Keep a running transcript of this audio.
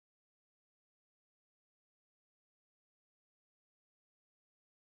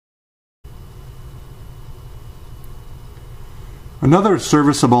Another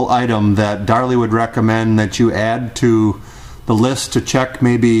serviceable item that Darley would recommend that you add to the list to check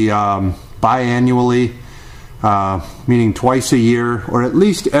maybe biannually, meaning twice a year or at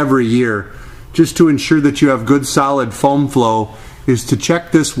least every year, just to ensure that you have good solid foam flow, is to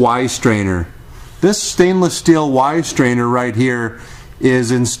check this Y strainer. This stainless steel Y strainer right here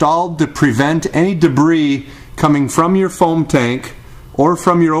is installed to prevent any debris coming from your foam tank or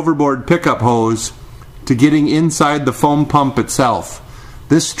from your overboard pickup hose to getting inside the foam pump itself.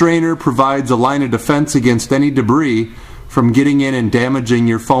 This strainer provides a line of defense against any debris from getting in and damaging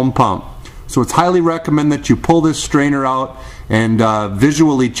your foam pump. So it's highly recommended that you pull this strainer out and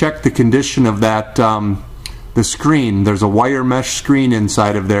visually check the condition of that the screen. There's a wire mesh screen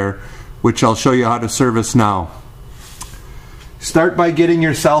inside of there, which I'll show you how to service now. Start by getting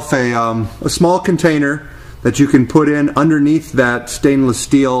yourself a small container that you can put in underneath that stainless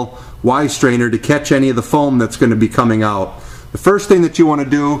steel Y strainer to catch any of the foam that's going to be coming out. The first thing that you want to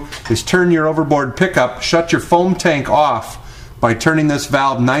do is turn your overboard pickup, shut your foam tank off by turning this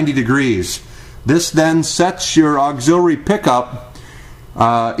valve 90 degrees. This then sets your auxiliary pickup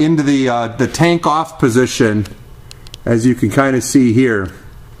into the tank off position, as you can kind of see here.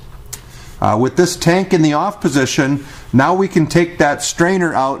 With this tank in the off position, now we can take that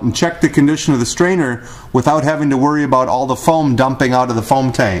strainer out and check the condition of the strainer without having to worry about all the foam dumping out of the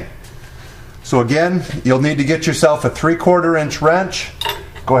foam tank. So again, you'll need to get yourself a 3/4 inch wrench.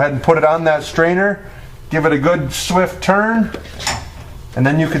 Go ahead and put it on that strainer. Give it a good swift turn, and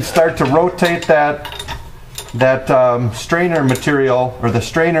then you can start to rotate that strainer material, or the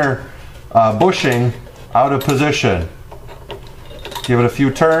strainer bushing, out of position. Give it a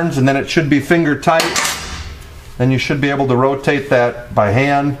few turns and then it should be finger tight. Then you should be able to rotate that by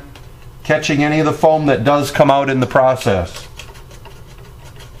hand, catching any of the foam that does come out in the process.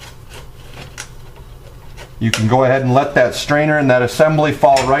 You can go ahead and let that strainer and that assembly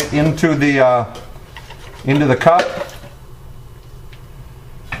fall right into the cup.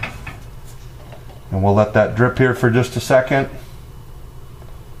 And we'll let that drip here for just a second.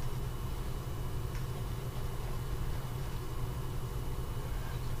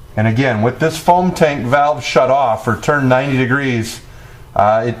 And again, with this foam tank valve shut off or turned 90 degrees,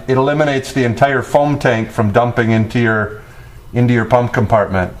 it eliminates the entire foam tank from dumping into your pump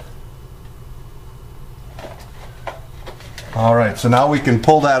compartment. Alright, so now we can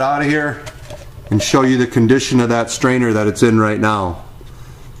pull that out of here and show you the condition of that strainer that it's in right now.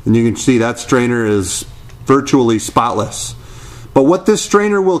 And you can see that strainer is virtually spotless. But what this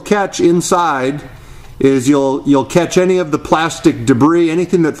strainer will catch inside is you'll catch any of the plastic debris,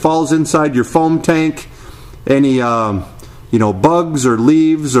 anything that falls inside your foam tank, any bugs or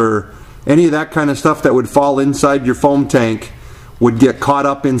leaves or any of that kind of stuff that would fall inside your foam tank would get caught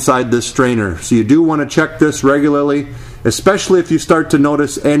up inside this strainer. So you do want to check this regularly, especially if you start to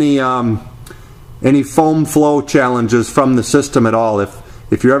notice any foam flow challenges from the system at all.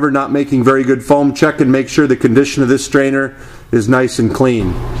 If you're ever not making very good foam, check and make sure the condition of this strainer is nice and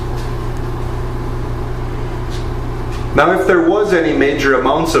clean. Now if there was any major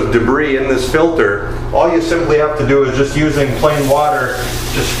amounts of debris in this filter, all you simply have to do is just using plain water,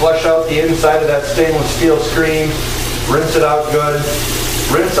 just flush out the inside of that stainless steel screen, rinse it out good,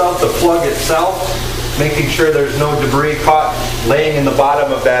 rinse out the plug itself, making sure there's no debris caught laying in the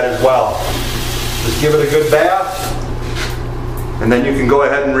bottom of that as well. Just give it a good bath, and then you can go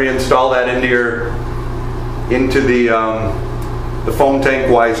ahead and reinstall that into the foam tank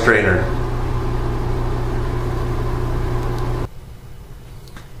Y strainer.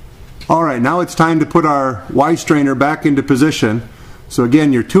 Alright, now it's time to put our Y strainer back into position. So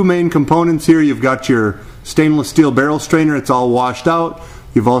again, your two main components here, you've got your stainless steel barrel strainer, it's all washed out.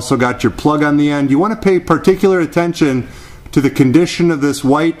 You've also got your plug on the end. You want to pay particular attention to the condition of this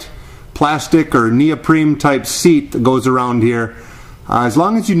white plastic or neoprene type seat that goes around here. As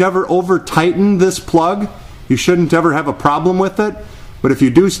long as you never over tighten this plug, you shouldn't ever have a problem with it. But if you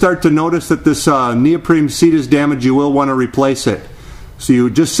do start to notice that this neoprene seat is damaged, you will want to replace it. So you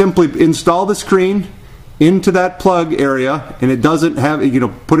just simply install the screen into that plug area, and it doesn't have,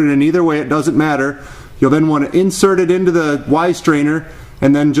 put it in either way, it doesn't matter. You'll then want to insert it into the Y strainer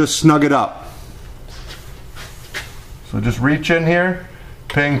and then just snug it up. So just reach in here,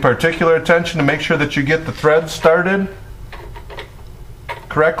 paying particular attention to make sure that you get the threads started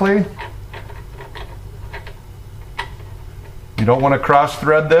correctly. You don't want to cross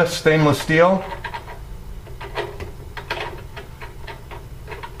thread this stainless steel.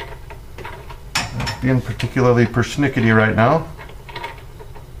 Being particularly persnickety right now.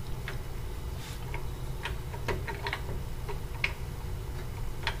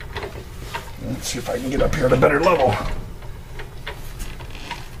 Let's see if I can get up here at a better level.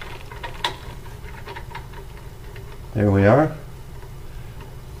 There we are.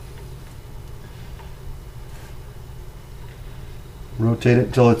 Rotate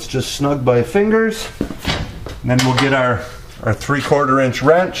it till it's just snug by fingers. And then we'll get our 3/4 inch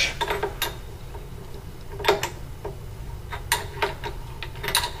wrench.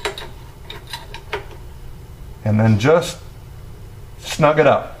 And then just snug it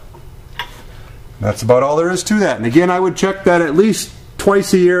up. That's about all there is to that. And again, I would check that at least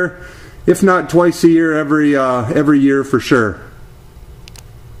twice a year, if not twice a year, every year for sure.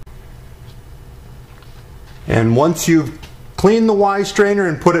 And once you've cleaned the Y strainer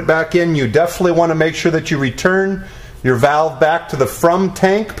and put it back in, you definitely want to make sure that you return your valve back to the from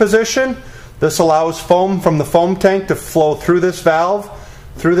tank position. This allows foam from the foam tank to flow through this valve,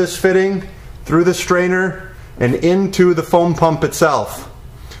 through this fitting, through the strainer, and into the foam pump itself.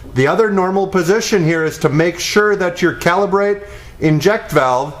 The other normal position here is to make sure that your Calibrate inject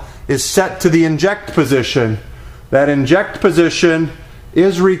valve is set to the inject position. That inject position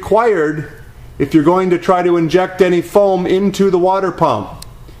is required if you're going to try to inject any foam into the water pump.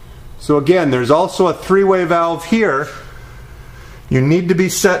 So again, there's also a three-way valve here. You need to be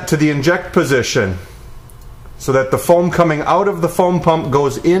set to the inject position so that the foam coming out of the foam pump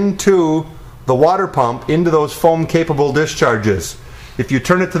goes into the water pump, into those foam capable discharges. If you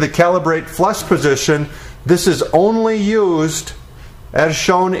turn it to the Calibrate Flush position, this is only used, as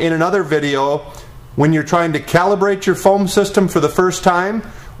shown in another video, when you're trying to calibrate your foam system for the first time,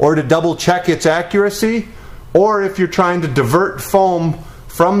 or to double check its accuracy, or if you're trying to divert foam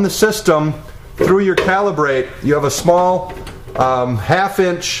from the system through your Calibrate. You have a small 1/2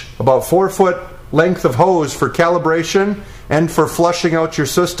 inch, about 4 foot length of hose for calibration and for flushing out your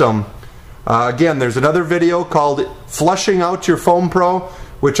system. Again, there's another video called Flushing Out Your FoamPro,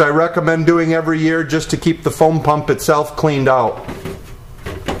 which I recommend doing every year just to keep the foam pump itself cleaned out.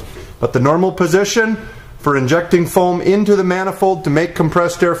 But the normal position for injecting foam into the manifold to make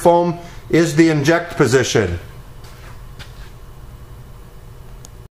compressed air foam is the inject position.